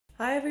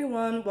Hi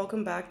everyone,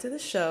 welcome back to the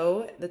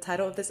show. The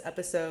title of this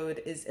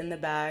episode is In the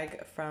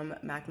Bag from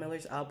Mac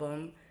Miller's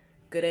album,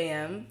 Good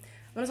AM.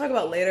 I'm going to talk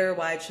about later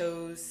why I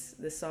chose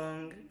this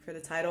song for the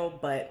title,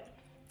 but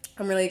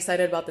I'm really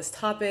excited about this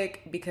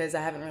topic because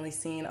I haven't really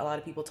seen a lot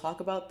of people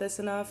talk about this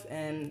enough,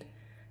 and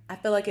I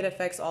feel like it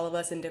affects all of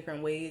us in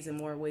different ways, in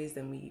more ways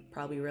than we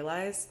probably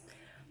realize.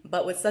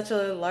 But with such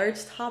a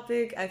large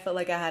topic, I felt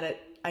like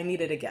I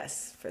needed a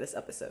guest for this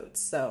episode.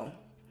 So,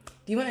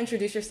 do you want to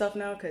introduce yourself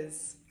now?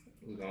 Because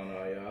What's going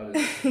on, y'all?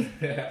 What's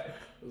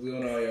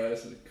going on, y'all?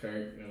 This is Kirk.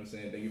 You know what I'm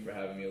saying? Thank you for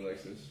having me,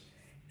 Alexis.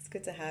 it's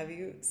good to have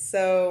you.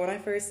 So, when I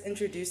first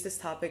introduced this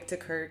topic to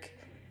Kirk,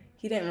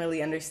 he didn't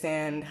really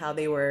understand how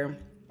they were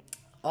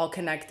all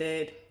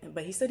connected,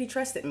 but he said he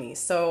trusted me.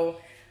 So,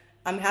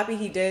 I'm happy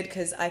he did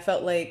because I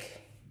felt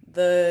like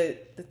the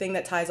thing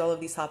that ties all of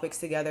these topics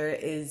together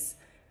is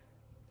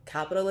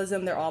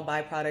capitalism. They're all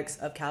byproducts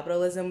of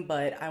capitalism,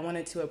 but I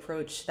wanted to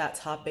approach that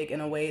topic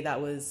in a way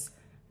that was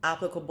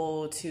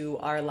applicable to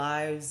our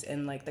lives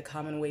and like the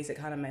common ways it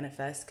kind of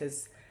manifests,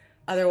 because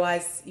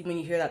otherwise when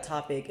you hear that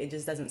topic it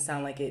just doesn't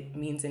sound like it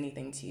means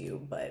anything to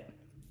you, but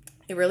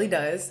it really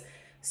does.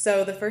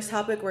 So the first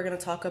topic we're going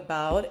to talk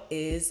about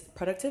is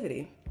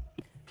productivity.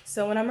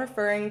 So when I'm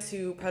referring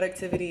to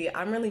productivity,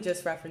 I'm really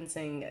just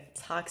referencing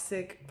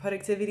toxic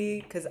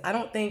productivity, because I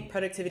don't think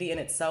productivity in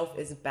itself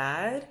is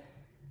bad,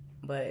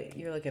 but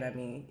you're looking at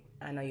me,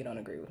 I know you don't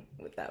agree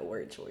with that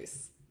word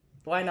choice.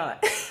 Why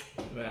not?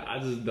 Man, I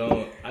just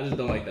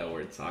don't like that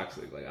word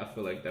toxic. Like, I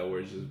feel like that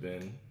word's just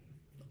been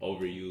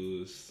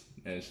overused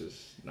and it's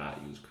just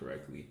not used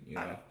correctly, you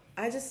know?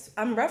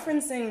 I'm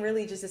referencing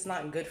really just it's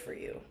not good for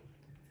you.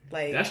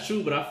 Like, that's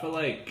true, but I feel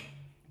like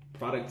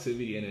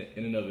productivity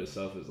in and of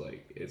itself is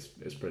like, it's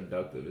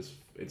productive.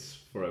 It's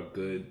for a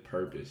good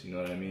purpose, you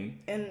know what I mean?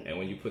 And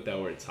when you put that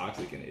word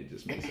toxic in it, it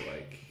just makes it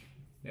like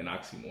an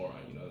oxymoron,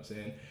 you know what I'm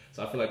saying?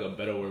 So I feel like a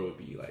better word would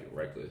be like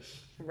reckless.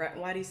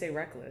 Why do you say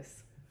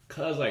reckless?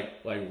 Cause like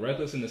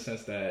reckless in the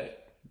sense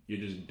that you're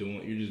just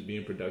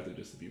being productive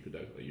just to be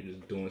productive. Like, you're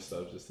just doing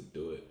stuff just to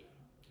do it.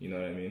 You know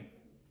what I mean?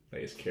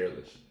 Like, it's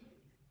careless.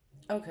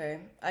 Okay,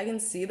 I can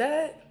see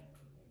that.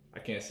 I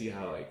can't see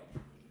how like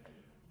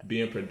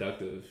being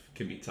productive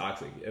can be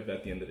toxic if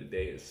at the end of the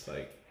day it's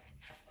like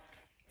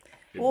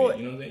you know what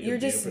I'm saying? You're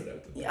just being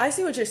productive. I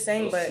see what you're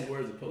saying, those but two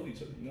words oppose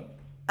each other, you know?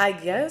 I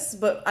guess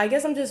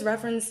I'm just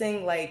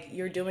referencing like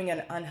you're doing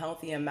an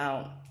unhealthy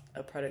amount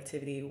of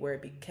productivity where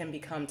it can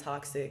become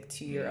toxic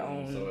to your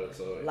own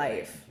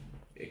life.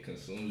 It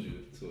consumes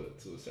you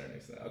to a certain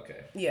extent.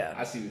 Okay. Yeah.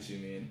 I see what you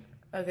mean.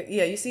 Okay.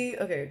 Yeah. You see.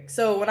 Okay.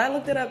 So when I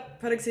looked it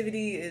up,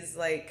 productivity is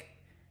like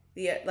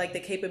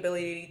the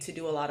capability to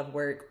do a lot of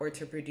work or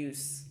to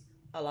produce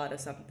a lot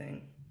of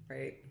something,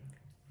 right?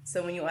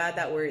 So when you add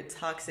that word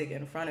toxic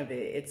in front of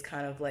it, it's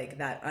kind of like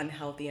that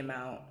unhealthy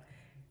amount.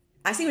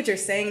 I see what you're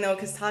saying though,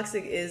 because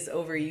toxic is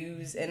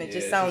overused and it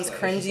just sounds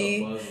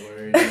cringy. It's just a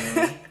buzzword,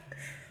 you know?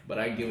 But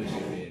I get what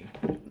you mean.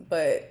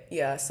 But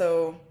yeah,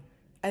 so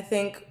I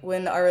think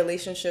when our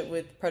relationship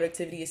with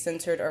productivity is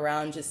centered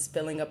around just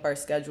filling up our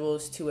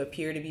schedules to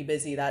appear to be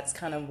busy, that's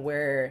kind of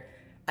where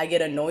I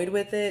get annoyed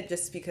with it,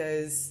 just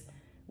because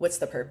what's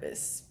the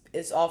purpose?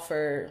 It's all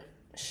for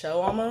show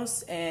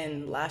almost.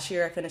 And last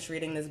year I finished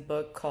reading this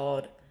book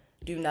called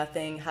Do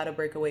Nothing: How to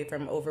Break Away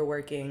from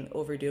Overworking,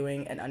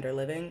 Overdoing, and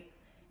Underliving.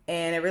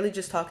 And it really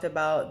just talked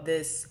about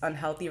this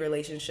unhealthy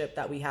relationship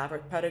that we have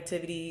with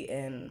productivity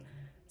and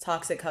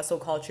toxic hustle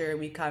culture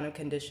we kind of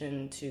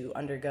conditioned to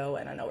undergo.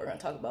 And I know we're going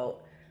to talk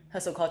about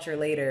hustle culture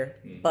later,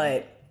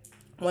 but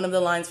one of the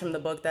lines from the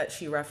book that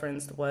she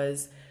referenced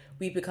was,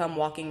 we become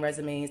walking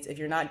resumes. If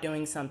you're not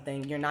doing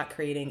something, you're not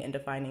creating and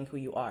defining who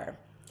you are.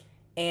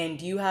 And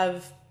do you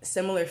have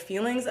similar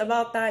feelings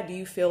about that? Do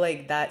you feel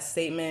like that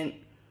statement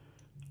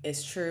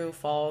is true,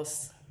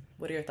 false?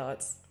 What are your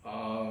thoughts?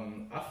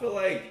 I feel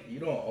like you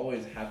don't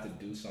always have to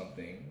do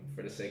something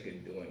for the sake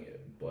of doing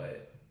it,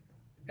 but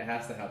it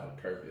has to have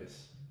a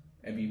purpose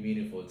and be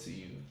meaningful to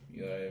you.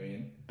 You know what I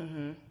mean?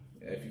 Mm-hmm.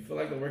 If you feel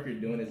like the work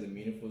you're doing isn't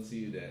meaningful to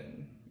you,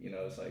 then, you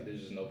know, it's like there's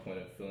just no point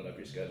of filling up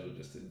your schedule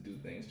just to do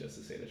things just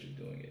to say that you're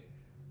doing it,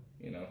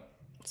 you know?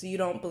 So you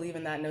don't believe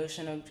in that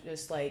notion of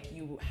just like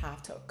you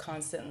have to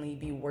constantly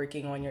be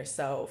working on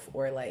yourself,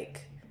 or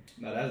like...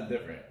 No, that's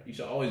different. You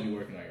should always be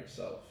working on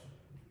yourself.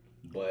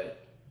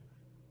 But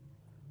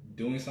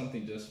doing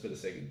something just for the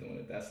sake of doing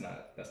it, that's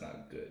not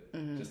good.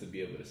 Mm-hmm. Just to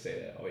be able to say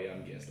that, oh yeah,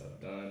 I'm getting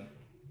stuff done,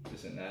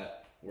 this and that.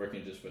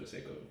 Working just for the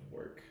sake of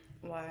work.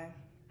 Why?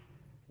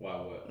 Why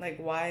what? Like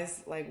why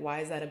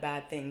is that a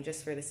bad thing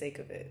just for the sake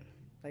of it?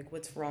 Like,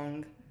 what's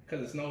wrong?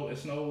 Because it's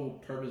no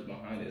purpose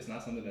behind it. It's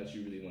not something that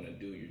you really want to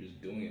do. You're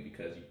just doing it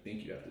because you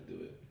think you have to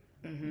do it.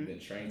 Mm-hmm. You've been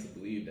trained to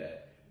believe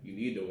that you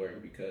need to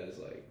work because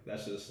like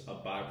that's just a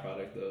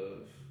byproduct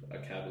of a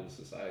capitalist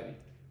society.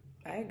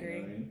 I agree. You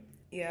know what I mean?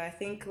 Yeah, I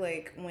think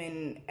like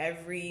when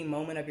every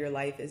moment of your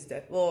life is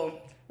we're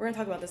gonna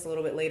talk about this a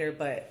little bit later,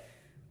 but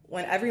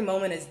when every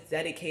moment is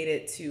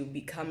dedicated to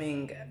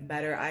becoming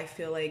better, I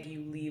feel like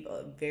you leave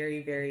a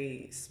very,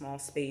 very small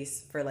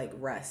space for like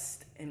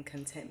rest and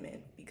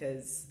contentment,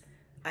 because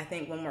I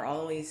think when we're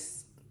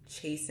always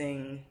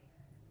chasing,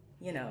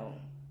 you know,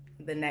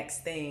 the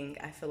next thing,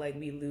 I feel like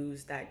we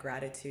lose that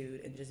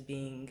gratitude and just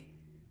being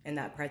in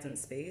that present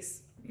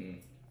space.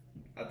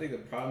 I think the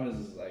problem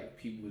is like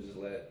people just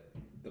let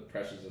the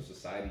pressures of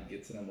society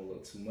get to them a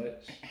little too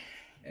much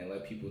and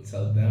let people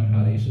tell them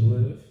how they should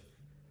live.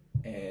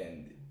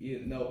 And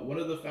one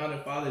of the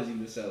founding fathers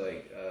even said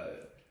like,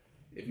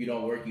 if you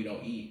don't work, you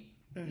don't eat.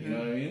 You know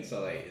what I mean?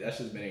 So like that's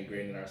just been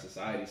ingrained in our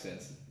society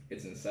since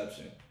its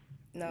inception.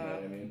 No, you know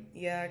what I mean?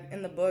 Yeah,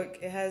 in the book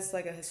it has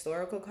like a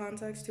historical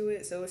context to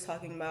it. So it was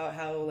talking about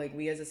how like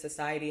we as a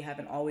society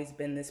haven't always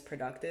been this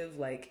productive.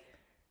 Like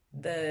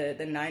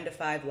the 9 to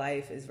 5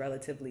 life is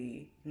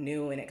relatively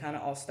new, and it kind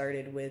of all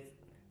started with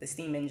the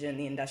steam engine,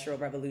 the Industrial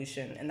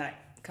Revolution, and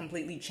that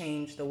completely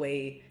changed the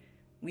way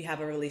we have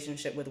a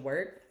relationship with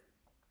work.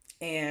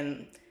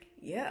 And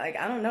yeah, like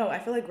I don't know, I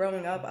feel like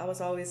growing up I was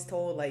always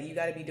told like you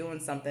got to be doing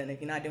something.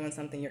 If you're not doing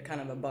something, you're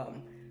kind of a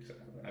bum.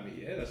 I mean,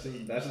 yeah, that's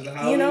just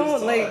how you it know,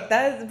 was like taught.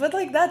 that. But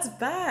like that's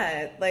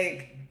bad.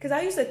 Like, because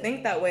I used to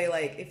think that way.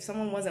 Like, if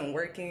someone wasn't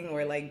working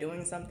or like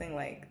doing something,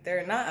 like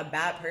they're not a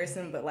bad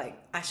person, but like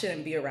I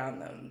shouldn't be around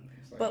them.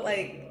 But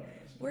like,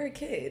 we're a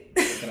kid.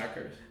 Can I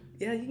curse?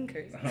 Yeah, you can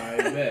curse. I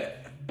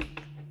bet.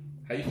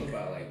 How you feel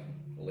about like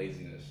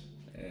laziness?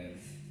 And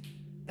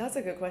that's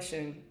a good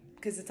question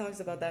because it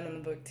talks about that in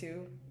the book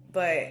too.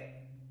 But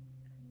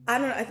I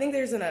don't know. I think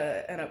there's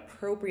an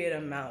appropriate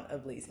amount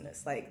of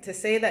laziness. Like to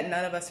say that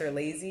none of us are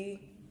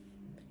lazy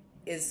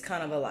is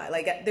kind of a lie.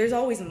 Like there's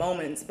always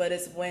moments, but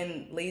it's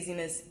when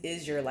laziness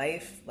is your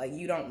life. Like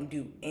you don't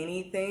do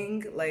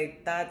anything.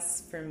 Like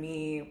that's for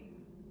me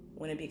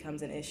when it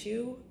becomes an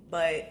issue.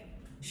 But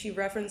she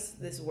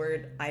referenced this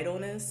word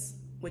idleness,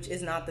 which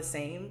is not the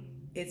same.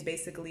 It's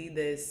basically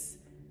this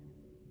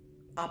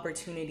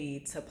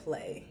opportunity to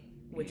play,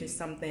 which is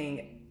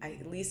something,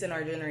 at least in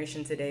our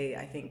generation today,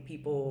 I think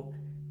people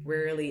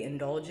rarely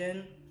indulge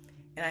in.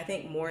 And I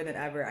think more than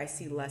ever, I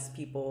see less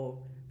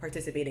people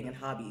participating in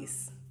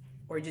hobbies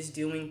or just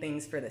doing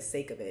things for the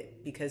sake of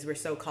it because we're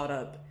so caught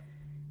up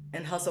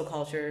in hustle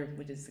culture,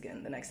 which is,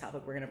 again, the next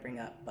topic we're going to bring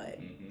up. But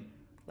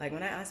like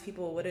when I ask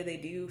people, what do they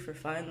do for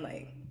fun?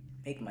 Like,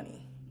 make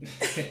money,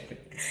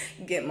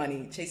 get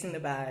money, chasing the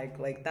bag.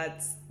 Like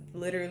that's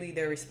literally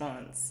their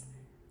response.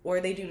 Or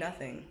they do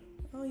nothing.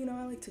 Oh,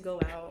 I like to go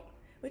out,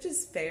 which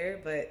is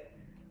fair, but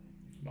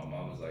my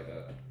mom was like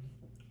that.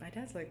 My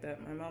dad's like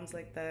that. My mom's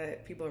like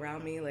that. People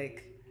around me,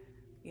 like,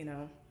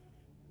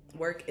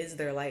 work is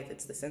their life.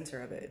 It's the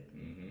center of it.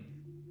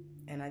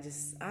 And I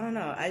don't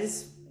know. I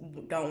just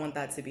don't want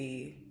that to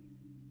be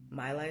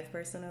my life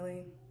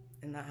personally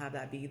and not have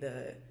that be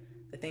the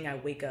thing I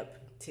wake up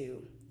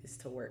to is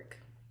to work.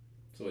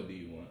 So what do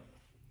you want?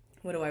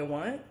 What do I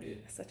want? Yeah.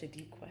 That's such a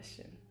deep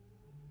question.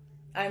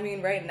 I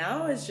mean, right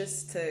now it's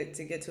just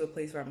to get to a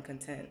place where I'm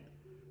content.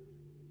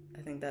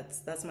 I think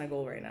that's my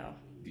goal right now.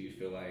 Do you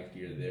feel like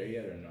you're there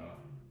yet or not?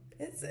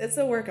 It's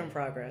a work in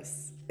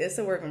progress. It's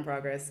a work in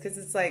progress because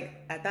it's like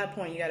at that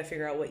point you got to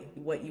figure out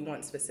what you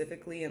want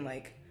specifically and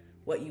like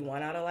what you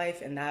want out of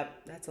life, and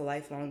that's a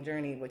lifelong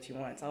journey. What you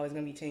want, it's always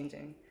gonna be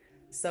changing.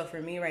 So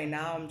for me right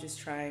now, I'm just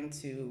trying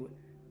to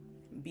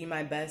be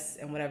my best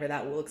and whatever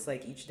that looks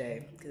like each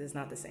day because it's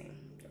not the same.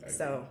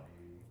 So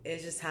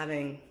it's just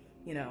having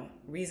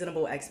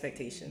reasonable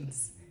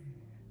expectations.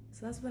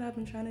 So that's what I've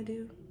been trying to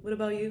do. What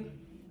about you?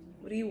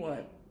 What do you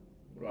want?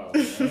 Wow,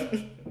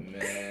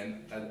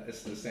 man,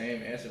 it's the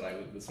same answer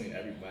like between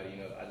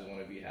everybody. I just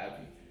want to be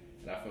happy,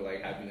 and I feel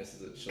like happiness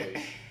is a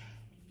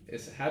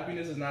choice.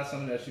 Happiness is not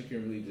something that you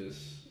can really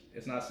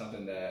it's not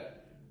something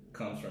that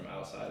comes from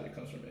outside. It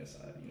comes from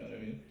inside. You know what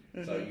I mean?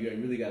 So you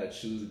really got to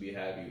choose to be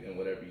happy in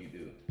whatever you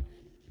do.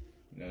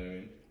 You know what I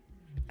mean?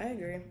 I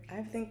agree.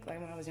 I think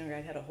like when I was younger,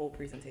 I had a whole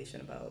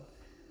presentation about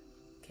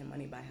can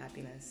money buy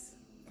happiness.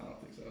 I don't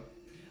think so.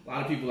 A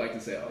lot of people like to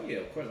say, "Oh yeah,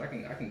 of course I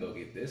can go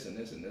get this and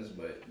this and this,"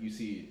 but you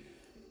see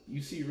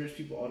rich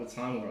people all the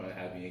time who are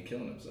unhappy and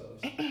killing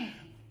themselves.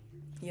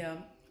 Yeah,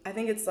 I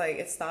think it's like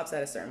it stops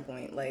at a certain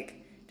point.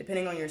 Like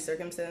depending on your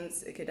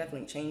circumstance, it could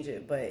definitely change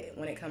it. But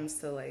when it comes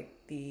to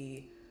like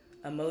the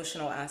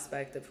emotional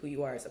aspect of who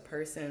you are as a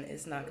person,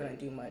 it's not going to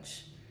do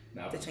much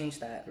to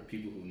change that. For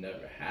people who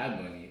never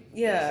had money,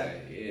 yeah,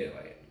 say,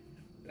 like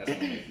that's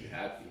gonna make you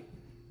happy.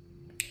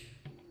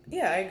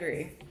 Yeah, I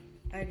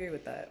agree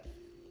with that.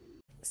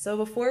 So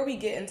before we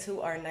get into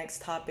our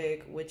next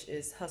topic, which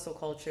is hustle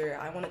culture,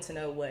 I wanted to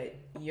know what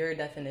your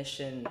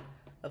definition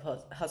of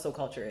hustle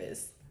culture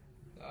is.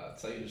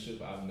 Tell you the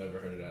truth, I've never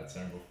heard of that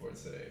term before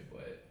today,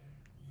 but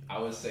I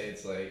would say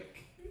it's like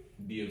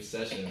the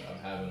obsession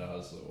of having a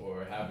hustle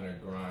or having a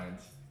grind.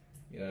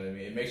 You know what I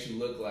mean? It makes you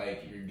look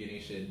like you're getting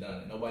shit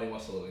done. Nobody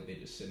wants to look like they're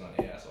just sitting on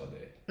their ass all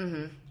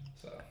day.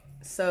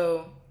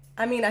 So,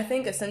 I mean, I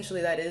think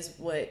essentially that is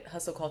what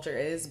hustle culture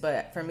is.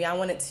 But for me, I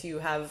wanted to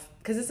have,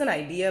 because it's an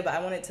idea, but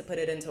I wanted to put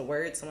it into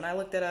words. So when I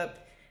looked it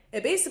up,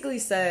 it basically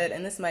said,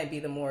 and this might be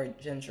the more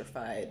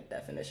gentrified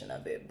definition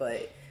of it,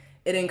 but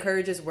it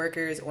encourages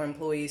workers or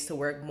employees to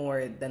work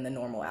more than the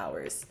normal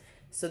hours.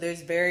 So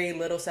there's very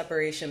little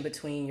separation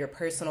between your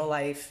personal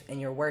life and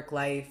your work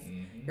life.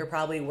 You're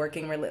probably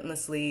working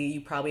relentlessly.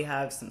 You probably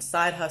have some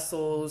side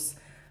hustles.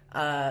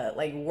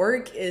 Like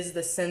work is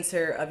the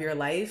center of your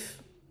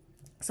life,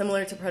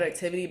 similar to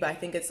productivity, but I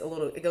think it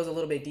goes a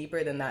little bit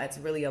deeper than that. It's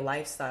really a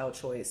lifestyle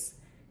choice.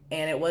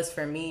 And it was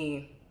for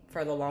me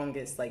for the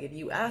longest. Like if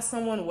you ask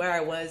someone where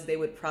I was, they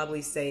would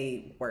probably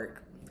say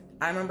work.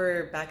 I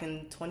remember back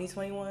in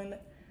 2021,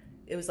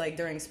 it was like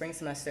during spring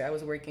semester, I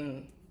was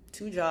working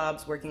 2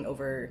 jobs, working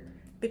over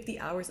 50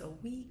 hours a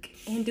week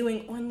and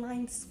doing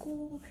online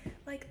school.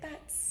 Like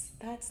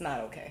that's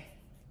not okay.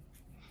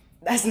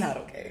 That's not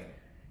okay.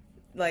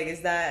 Like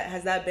has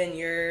that been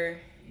your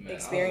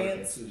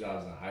experience? I was working 2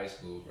 jobs in high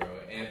school, bro,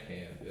 and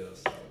paying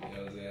bills. So, you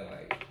know what I'm saying?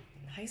 Like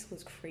high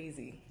school's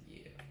crazy.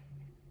 Yeah.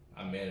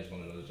 I managed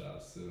one of those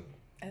jobs too.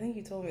 I think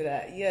you told me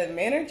that. Yeah,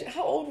 manage.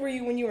 How old were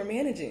you when you were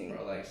managing?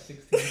 Bro, like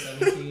 16,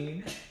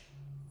 17.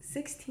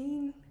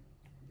 16?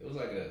 It was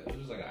like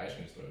an ice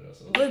cream store though,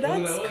 so but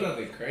it wasn't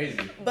nothing crazy.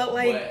 But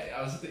like,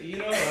 I was,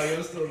 I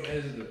was still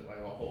managing like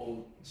a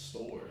whole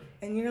store.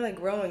 And you're like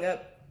growing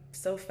up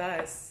so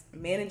fast,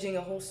 managing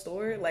a whole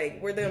store.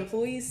 Like, were the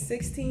employees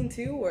 16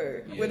 too,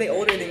 or were they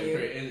older than you?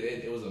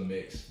 It was a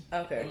mix.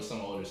 Okay. It was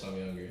some older, some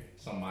younger,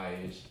 some my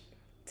age.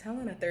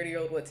 Telling a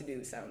 30-year-old what to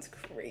do sounds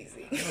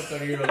crazy. You know,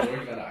 30-year-old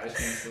working at an ice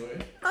cream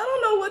store. I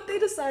don't know what they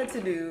decide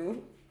to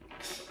do.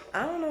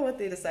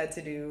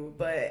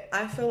 But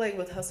I feel like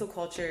with hustle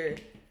culture,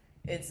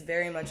 it's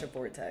very much a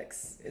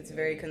vortex. It's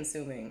very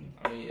consuming.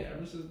 I mean,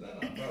 ever since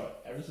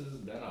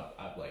then,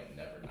 I've like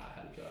never not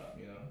had a job,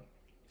 you know?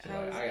 So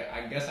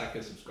I guess I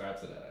could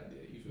subscribe to that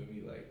idea. You feel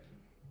me? Like,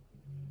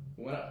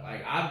 when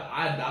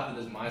I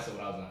adopted this mindset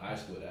when I was in high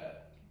school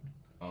that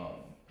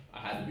I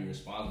had to be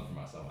responsible for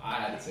myself. I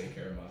had to take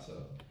care of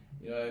myself.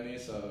 You know what I mean?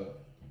 So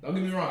don't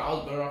get me wrong, I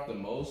was better off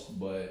than most,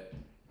 but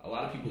a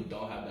lot of people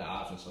don't have that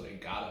option, so they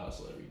gotta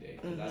hustle every day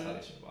because that's how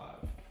they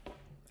survive.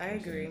 I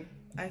agree.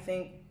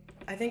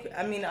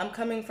 I mean, I'm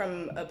coming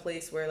from a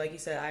place where, like you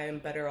said, I am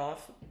better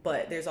off,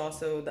 but there's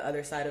also the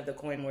other side of the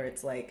coin where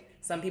it's like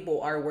some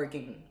people are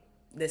working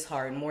this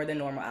hard, more than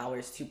normal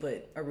hours, to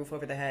put a roof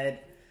over the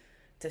head,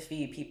 to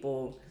feed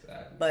people.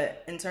 Exactly.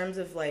 But in terms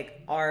of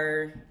like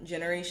our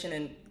generation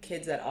and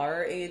kids at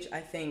our age, I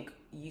think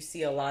you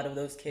see a lot of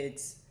those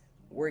kids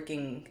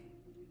working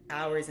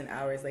hours and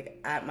hours.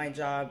 Like at my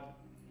job,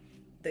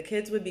 the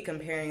kids would be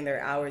comparing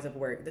their hours of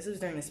work. This was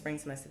during the spring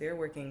semester. They were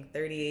working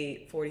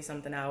 38, 40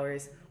 something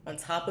hours on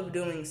top of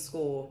doing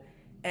school.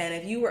 And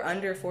if you were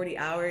under 40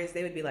 hours,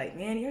 they would be like,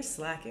 man, you're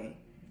slacking.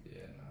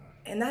 Yeah,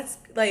 nah. And that's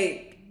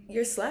like,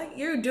 you're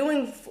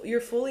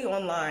fully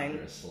online.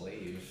 You're a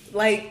slave.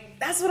 Like,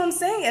 that's what I'm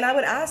saying. And I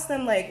would ask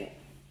them, like,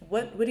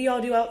 what do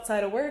y'all do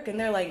outside of work? And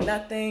they're like,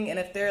 nothing. And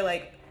if they're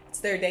like, it's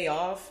their day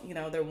off, you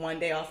know, their one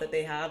day off that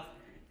they have,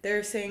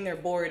 they're saying they're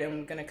bored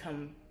and going to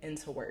come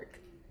into work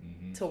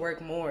to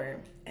work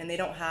more. And they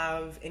don't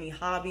have any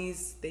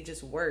hobbies. They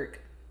just work.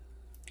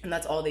 And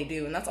that's all they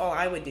do. And that's all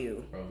I would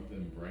do. Bro, we've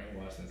been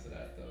brainwashed into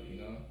that, though,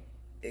 you know?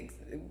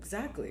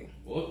 Exactly.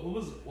 What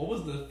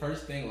was the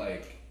first thing,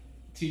 like,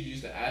 teachers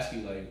used to ask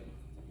you, like,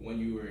 when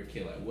you were a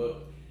kid? Like,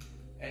 what...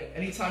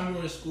 Anytime you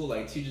were in school,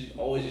 like, teachers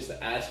always used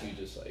to ask you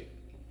just, like,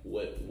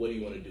 what do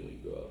you want to do when you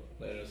grow up?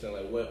 Like, you know what I'm saying?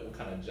 Like, what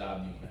kind of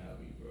job do you want to have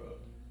when you grow up?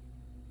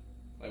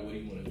 Like, what do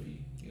you want to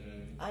be? You know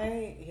what I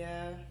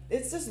mean?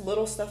 It's just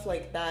little stuff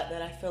like that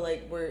I feel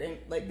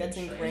like that's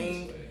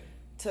ingrained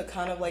to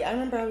kind of, like, I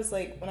remember I was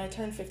like, when I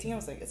turned 15, I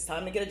was like, it's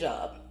time to get a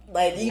job.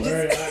 Like, you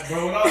just...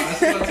 Bro, when I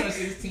turned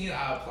 16,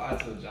 I applied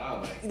to a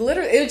job. Like,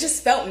 literally, it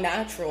just felt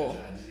natural.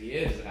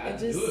 Just had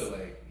to do it,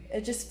 like...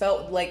 It just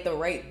felt like the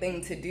right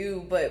thing to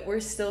do, but we're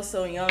still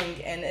so young,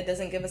 and it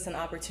doesn't give us an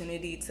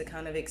opportunity to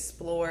kind of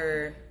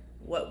explore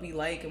what we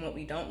like and what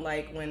we don't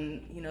like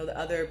when, you know, the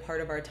other part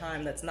of our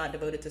time that's not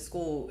devoted to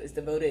school is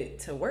devoted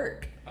to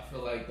work. I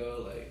feel like,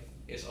 though, like,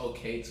 it's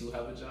okay to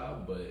have a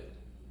job, but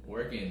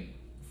working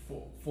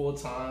full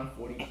time,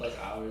 40 plus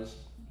hours,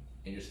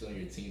 and you're still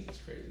in your teens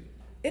is crazy.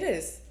 It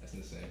is. That's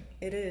insane.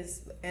 It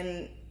is.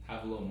 And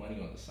have a little money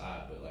on the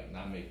side, but, like,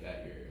 not make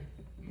that your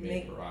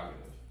main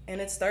prerogative. And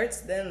it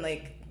starts then,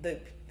 like,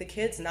 the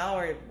kids now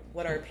are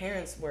what our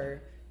parents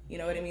were. You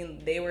know what I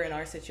mean? They were in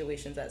our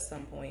situations at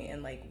some point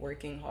and, like,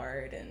 working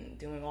hard and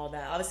doing all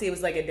that. Obviously, it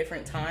was, like, a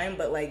different time,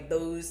 but, like,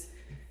 those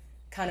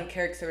kind of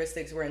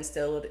characteristics were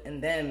instilled in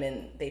them,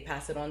 and they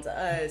pass it on to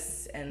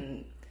us.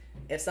 And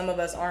if some of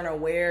us aren't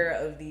aware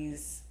of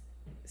these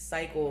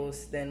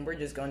cycles, then we're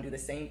just going to do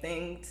the same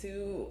thing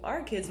to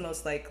our kids,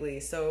 most likely.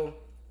 So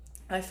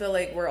I feel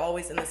like we're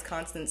always in this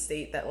constant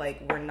state that,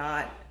 like,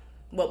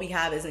 what we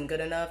have isn't good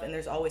enough, and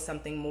there's always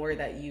something more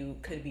that you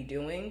could be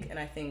doing. And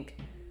I think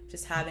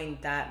just having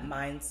that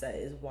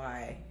mindset is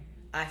why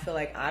I feel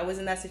like I was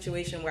in that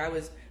situation where I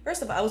was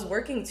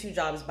working 2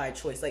 jobs by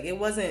choice. Like, it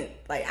wasn't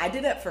like I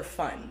did it for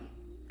fun.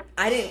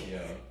 I did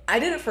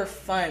it for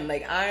fun.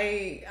 Like,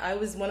 I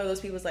was one of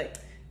those people who's like,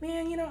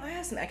 man, you know, I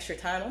have some extra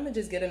time, I'm gonna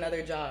just get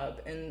another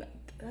job. And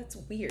that's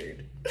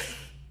weird.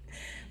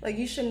 Like,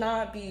 you should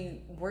not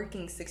be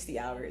working 60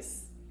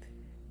 hours.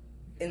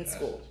 in That's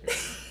school.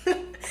 just crazy.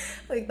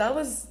 Like that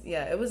was,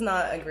 yeah, it was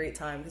not a great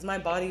time because my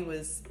body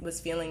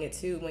was feeling it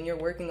too. When you're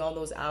working all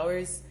those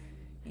hours,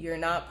 you're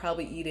not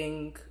probably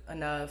eating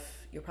enough,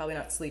 you're probably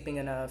not sleeping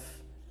enough,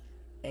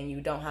 and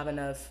you don't have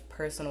enough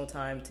personal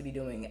time to be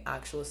doing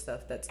actual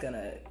stuff that's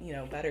gonna,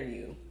 better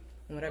you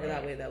in whatever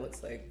that way that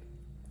looks like.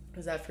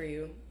 Was that for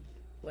you?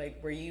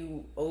 Like, were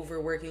you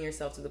overworking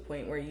yourself to the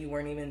point where you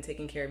weren't even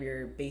taking care of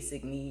your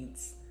basic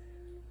needs?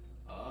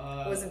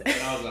 Was it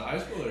when I was in high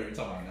school, or are you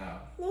talking about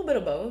now? A little bit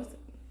of both.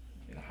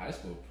 In high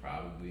school,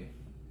 probably.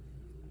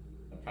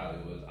 I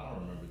probably was. I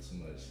don't remember too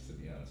much, to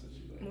be honest with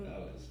you.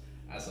 Like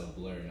that's a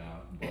blur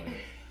now. But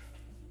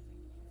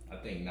I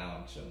think now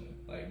I'm chilling.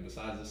 Like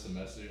besides this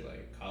semester,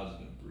 like college has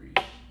been a breeze.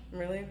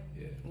 Really?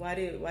 Yeah. Why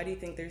do you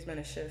think there's been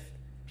a shift?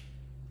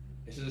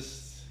 It's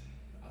just,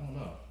 I don't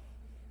know.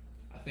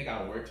 I think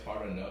I worked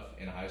hard enough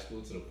in high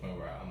school to the point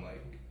where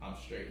I'm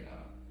straight now.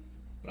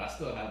 But I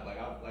still have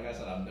like I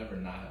said, I've never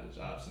not had a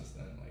job since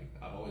then. Like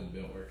I've always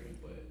been working,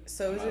 but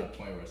so I'm is at it a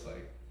point where it's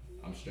like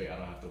I'm straight. I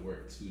don't have to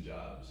work 2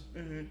 jobs,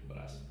 but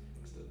I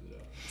still do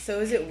that.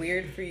 So is it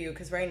weird for you?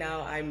 Because right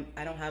now I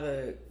don't have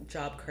a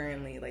job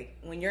currently. Like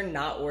when you're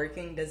not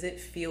working, does it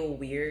feel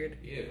weird?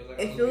 Yeah,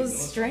 it feels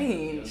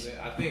strange. You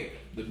know I think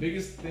the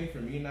biggest thing for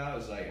me now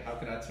is like, how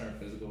can I turn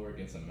physical work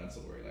into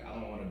mental work? Like I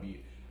don't want to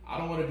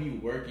be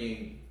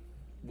working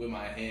with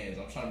my hands.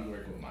 I'm trying to be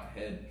working with my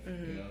head.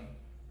 You know,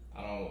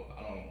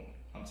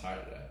 I'm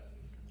tired of that.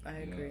 I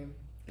agree.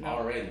 No.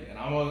 Already, and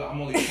I'm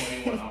only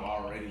 21. I'm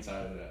already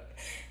tired of that.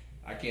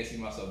 I can't see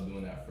myself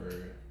doing that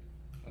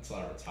until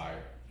I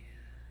retire.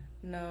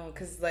 No,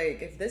 because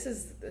like if this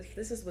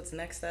is what's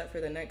next up for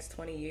the next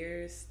 20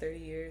 years, 30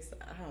 years,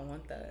 I don't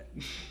want that.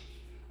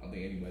 I don't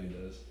think anybody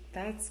does.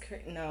 That's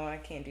no, I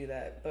can't do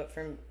that. But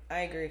I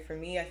agree. For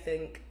me, I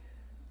think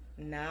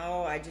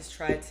now I just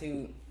try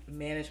to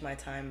manage my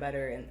time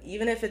better, and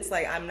even if it's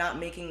like I'm not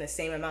making the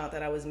same amount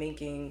that I was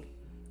making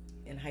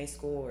in high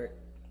school or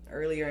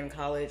earlier in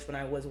college when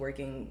I was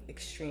working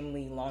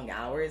extremely long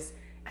hours,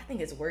 I think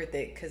it's worth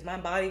it because my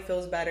body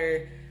feels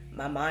better,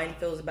 my mind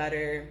feels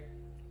better,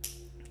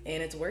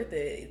 and it's worth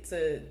it.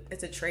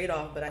 It's a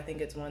trade-off, but I think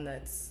it's one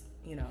that's,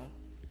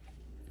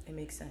 it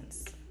makes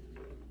sense.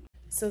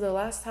 So the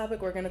last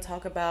topic we're going to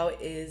talk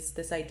about is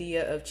this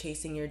idea of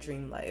chasing your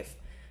dream life.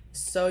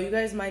 So you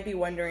guys might be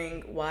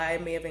wondering why I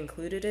may have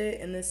included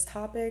it in this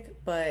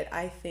topic, but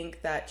I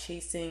think that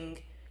chasing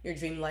your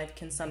dream life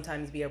can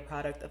sometimes be a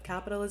product of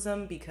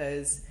capitalism,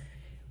 because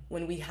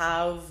when we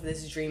have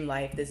this dream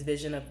life, this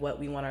vision of what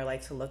we want our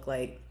life to look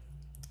like,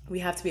 we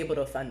have to be able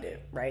to fund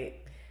it, right?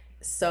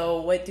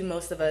 So what do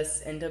most of us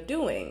end up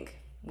doing?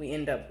 We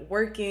end up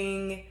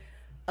working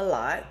a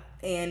lot,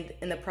 and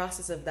in the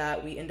process of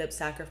that, we end up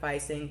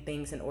sacrificing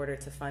things in order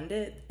to fund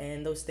it.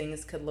 And those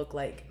things could look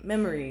like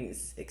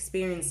memories,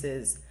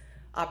 experiences,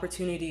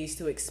 opportunities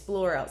to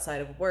explore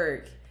outside of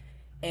work.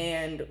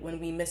 And when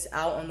we miss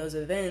out on those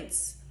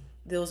events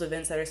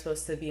that are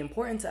supposed to be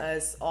important to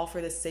us, all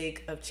for the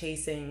sake of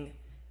chasing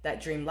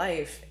that dream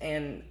life.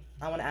 And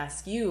I want to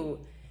ask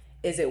you,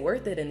 is it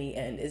worth it in the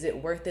end? Is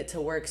it worth it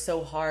to work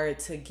so hard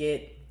to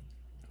get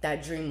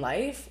that dream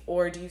life?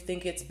 Or do you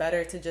think it's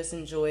better to just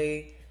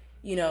enjoy,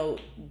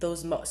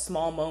 those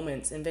small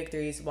moments and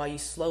victories while you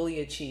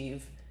slowly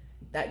achieve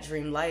that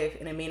dream life?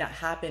 And it may not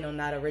happen on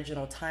that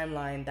original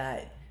timeline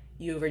that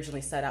you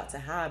originally set out to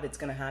have. It's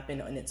going to happen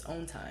in its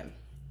own time.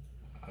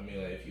 I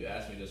mean, like, if you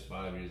asked me just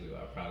 5 years ago,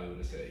 I probably would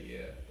have said,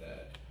 yeah,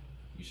 that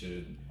you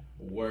should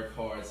work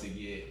hard to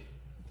get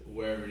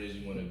wherever it is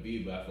you want to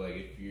be. But I feel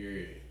like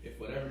if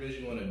whatever it is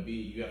you want to be,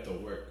 you have to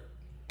work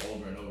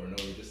over and over and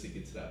over just to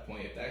get to that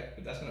point.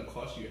 If that's going to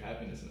cost you your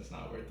happiness, then it's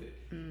not worth it.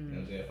 You know what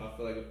I'm saying? If I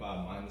feel like if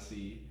I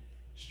mindlessly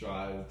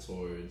strive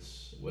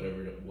towards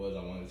whatever it was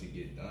I wanted to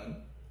get done,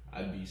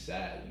 I'd be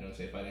sad. You know what I'm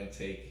saying? If I didn't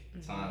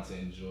take time to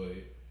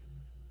enjoy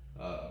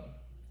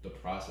the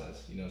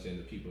process, you know what I'm saying,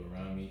 the people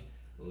around me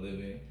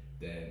living,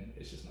 then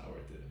it's just not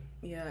worth it.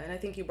 Yeah, and I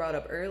think you brought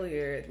up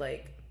earlier,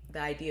 like,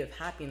 the idea of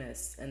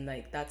happiness, and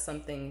like that's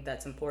something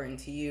that's important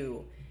to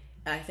you.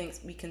 And I think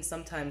we can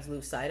sometimes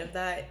lose sight of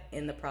that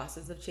in the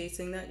process of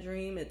chasing that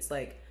dream. It's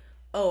like,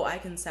 oh, I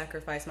can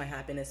sacrifice my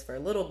happiness for a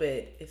little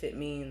bit if it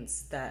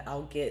means that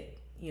I'll get,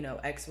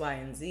 X, Y,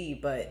 and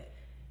Z, but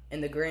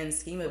in the grand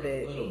scheme of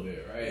it, a little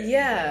bit, right?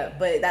 Yeah,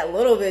 but that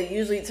little bit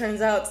usually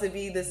turns out to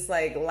be this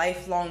like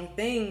lifelong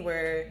thing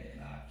where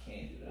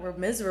we're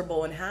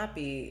miserable and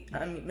unhappy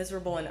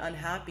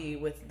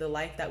with the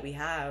life that we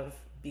have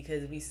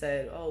because we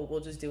said, oh, we'll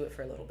just do it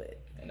for a little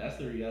bit. And that's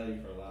the reality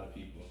for a lot of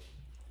people.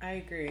 I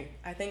agree.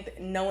 I think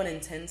that no one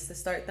intends to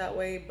start that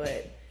way, but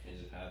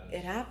it just happens.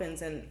 It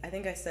happens. And I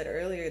think I said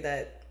earlier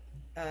that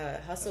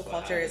hustle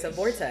culture is a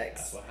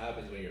vortex. That's what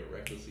happens when you're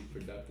recklessly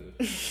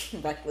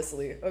productive.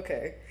 Recklessly,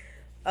 okay.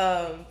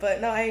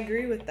 But no, I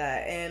agree with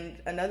that.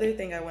 And another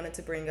thing I wanted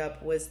to bring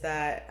up was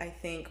that I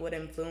think what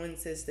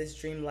influences this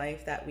dream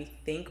life that we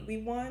think we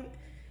want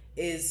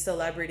is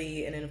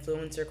celebrity and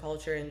influencer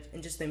culture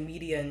and just the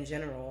media in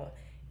general.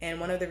 And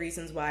one of the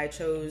reasons why I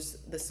chose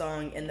the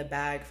song In the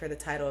Bag for the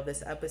title of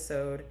this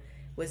episode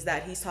was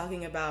that he's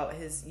talking about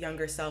his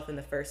younger self in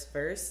the first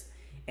verse,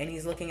 and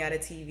he's looking at a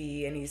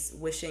TV and he's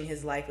wishing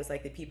his life was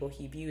like the people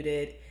he viewed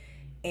it.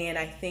 And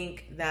I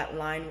think that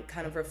line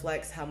kind of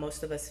reflects how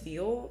most of us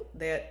feel,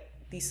 that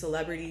these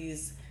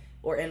celebrities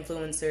or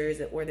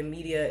influencers or the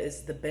media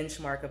is the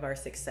benchmark of our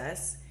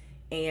success.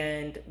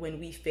 And when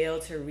we fail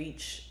to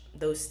reach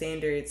those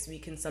standards, we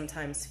can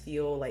sometimes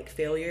feel like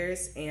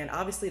failures. And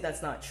obviously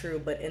that's not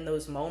true, but in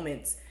those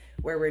moments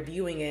where we're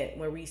viewing it,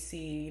 where we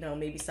see,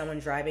 maybe someone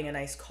driving a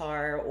nice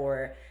car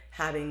or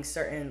having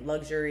certain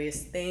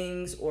luxurious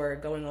things or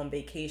going on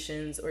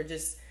vacations or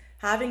just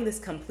having this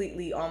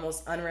completely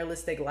almost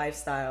unrealistic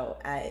lifestyle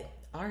at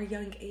our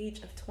young age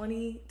of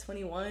 20,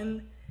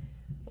 21,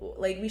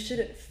 like we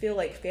shouldn't feel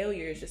like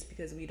failures just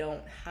because we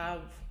don't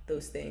have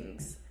those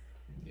things.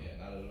 Yeah,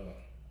 not at all.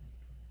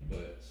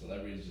 But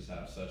celebrities just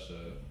have such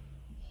a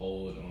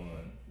hold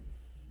on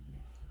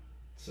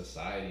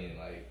society and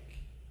like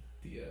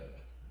the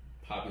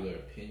popular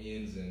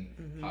opinions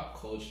and pop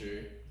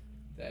culture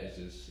that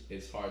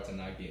it's hard to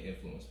not get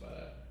influenced by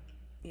that.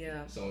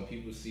 Yeah. So when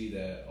people see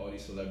that all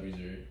these celebrities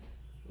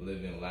are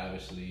living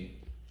lavishly,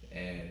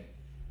 and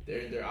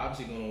they're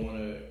obviously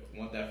gonna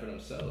want that for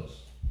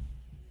themselves.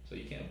 So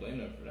you can't blame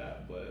them for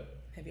that. But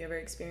have you ever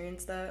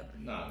experienced that?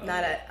 Nah,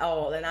 not at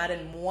all. And not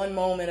in one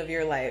moment of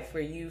your life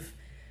where you've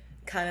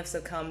kind of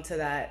succumbed to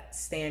that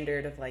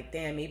standard of like,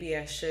 damn, maybe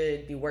I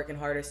should be working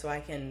harder so I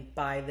can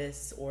buy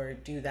this or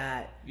do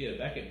that. Yeah,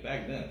 back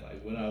then,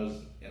 like when I was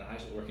in high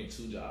school working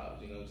 2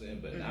 jobs, you know what I'm saying?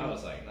 But now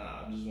it's like,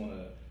 nah, I just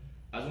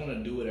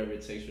wanna do whatever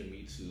it takes for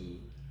me to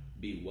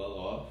be well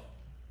off,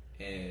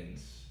 and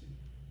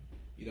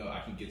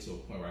I can get to a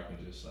point where I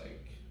can just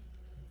like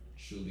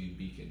truly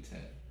be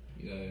content.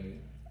 You know what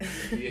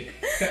I mean?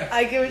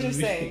 I get what you're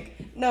saying.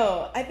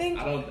 No, I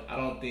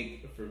don't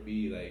think for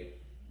me, like,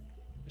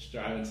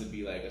 striving to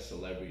be like a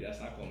celebrity, that's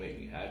not gonna make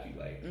me happy.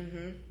 Like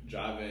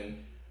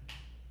driving,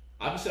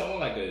 obviously I want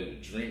like a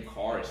dream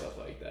car and stuff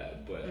like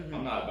that, but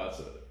I'm not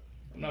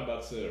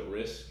about to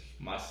risk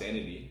my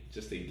sanity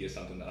just to get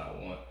something that I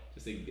want.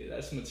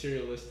 That's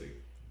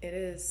materialistic. It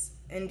is.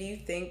 And do you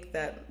think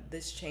that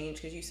this change,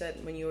 because you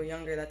said when you were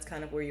younger that's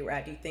kind of where you were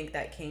at, do you think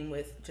that came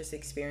with just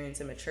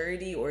experience and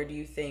maturity, or do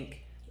you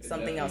think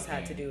something else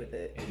had to do with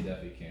it? It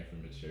definitely came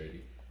from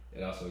maturity.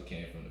 It also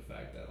came from the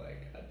fact that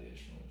like I did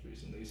shrooms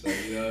recently, so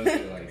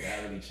like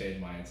that really changed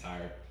my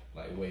entire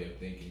like way of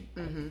thinking.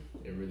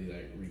 It really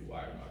like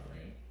rewired my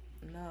brain.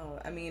 No,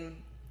 I mean,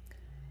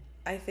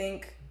 I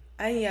think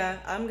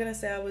I'm gonna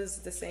say I was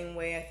the same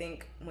way. I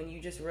think when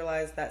you just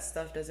realize that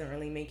stuff doesn't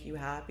really make you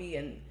happy,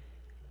 and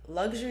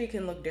luxury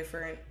can look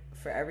different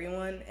for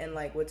everyone, and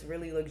like what's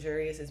really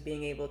luxurious is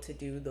being able to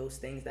do those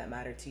things that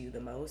matter to you the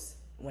most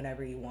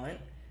whenever you want.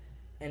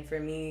 And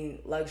for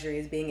me, luxury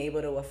is being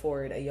able to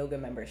afford a yoga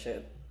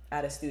membership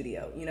at a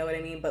studio. You know what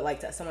I mean? But like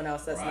to someone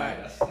else, that's right.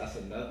 not.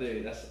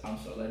 I'm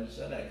so glad you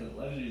said that, because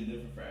luxury is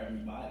different for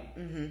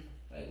everybody.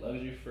 Like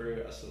luxury for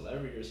a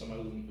celebrity or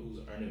somebody who's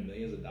earning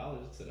millions of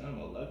dollars, to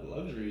them,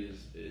 luxury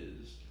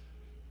is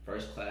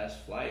first class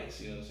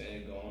flights. You know what I'm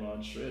saying? Going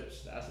on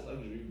trips, that's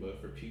luxury.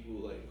 But for people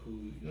like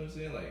who, you know what I'm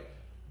saying, like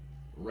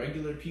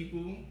regular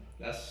people,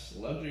 that's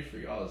luxury for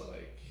y'all. Is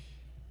like.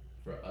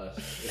 For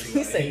us, you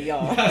like, say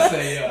y'all. I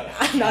say y'all.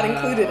 I'm not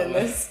included in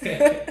this.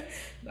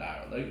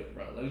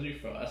 Luxury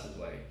for us is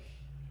like,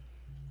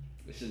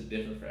 it's just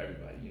different for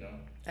everybody, you know?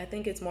 I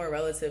think it's more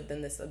relative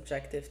than this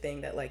objective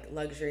thing that like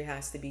luxury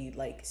has to be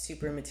like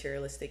super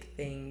materialistic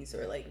things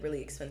or like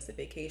really expensive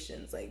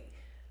vacations. Like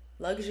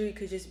luxury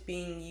could just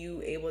being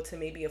you able to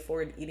maybe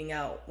afford eating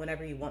out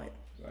whenever you want.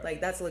 Right. Like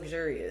that's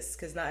luxurious,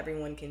 because not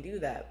everyone can do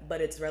that, but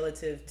it's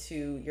relative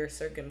to your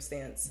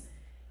circumstance.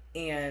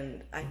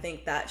 And I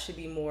think that should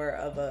be more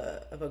of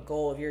a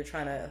goal if you're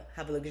trying to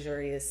have a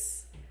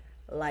luxurious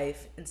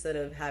life, instead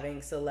of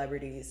having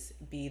celebrities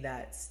be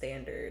that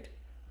standard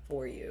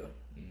for you.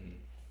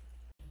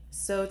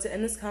 So to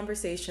end this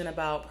conversation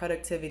about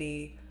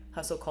productivity,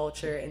 hustle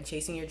culture, and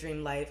chasing your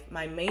dream life,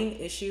 my main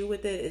issue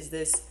with it is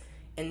this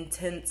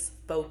intense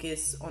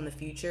focus on the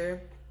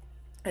future.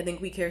 I think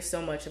we care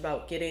so much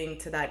about getting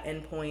to that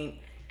end point.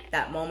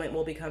 That moment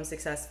we'll become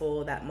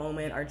successful, that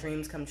moment our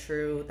dreams come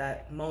true,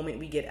 that moment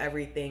we get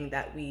everything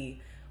that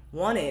we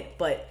wanted.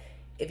 But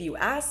if you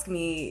ask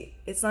me,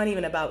 it's not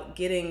even about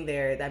getting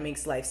there that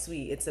makes life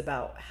sweet. It's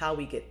about how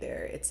we get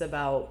there. It's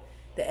about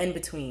the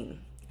in-between.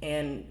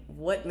 And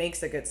what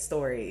makes a good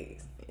story?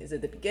 Is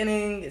it the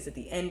beginning? Is it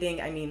the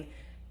ending? I mean,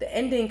 the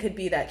ending could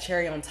be that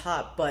cherry on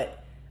top,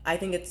 but I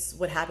think it's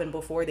what happened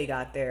before they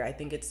got there. I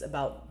think it's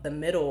about the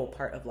middle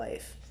part of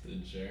life.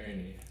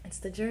 It's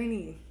the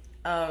journey.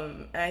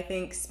 And I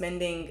think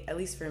at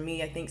least for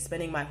me, I think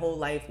spending my whole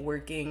life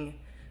working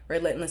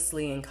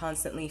relentlessly and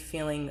constantly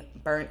feeling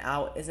burnt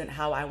out isn't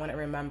how I want to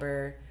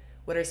remember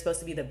what are supposed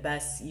to be the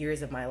best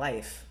years of my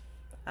life.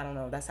 I don't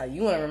know if that's how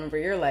you want to remember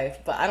your life,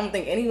 but I don't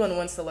think anyone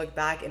wants to look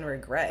back and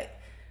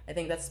regret. I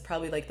think that's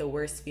probably like the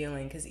worst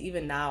feeling, because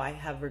even now I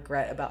have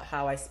regret about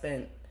how I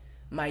spent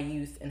my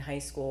youth in high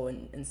school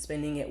and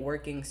spending it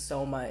working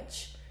so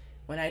much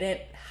when I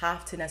didn't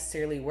have to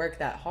necessarily work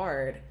that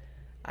hard.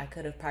 I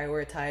could have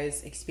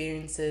prioritized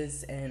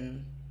experiences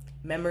and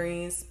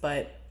memories.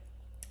 But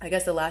I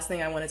guess the last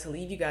thing I wanted to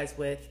leave you guys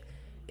with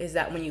is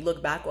that when you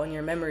look back on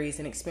your memories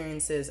and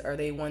experiences, are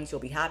they ones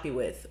you'll be happy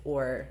with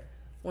or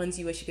ones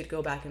you wish you could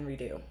go back and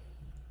redo?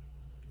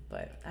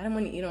 But I don't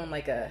want to eat on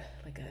like a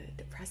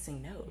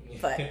depressing note.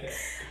 But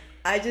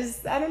I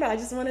don't know. I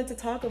just wanted to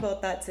talk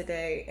about that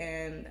today,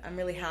 and I'm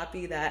really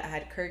happy that I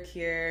had Kirk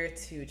here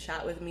to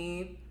chat with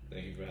me.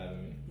 Thank you for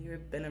having me.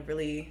 You've been a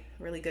really,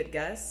 really good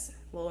guest.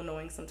 A little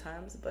annoying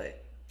sometimes,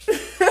 but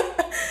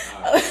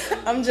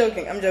I'm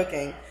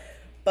joking.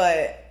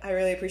 But I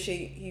really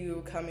appreciate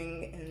you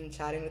coming and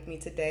chatting with me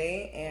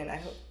today, and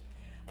I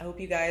hope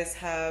you guys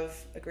have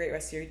a great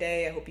rest of your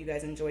day. I hope you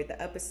guys enjoyed the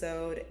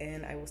episode,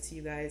 and I will see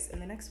you guys in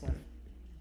the next one.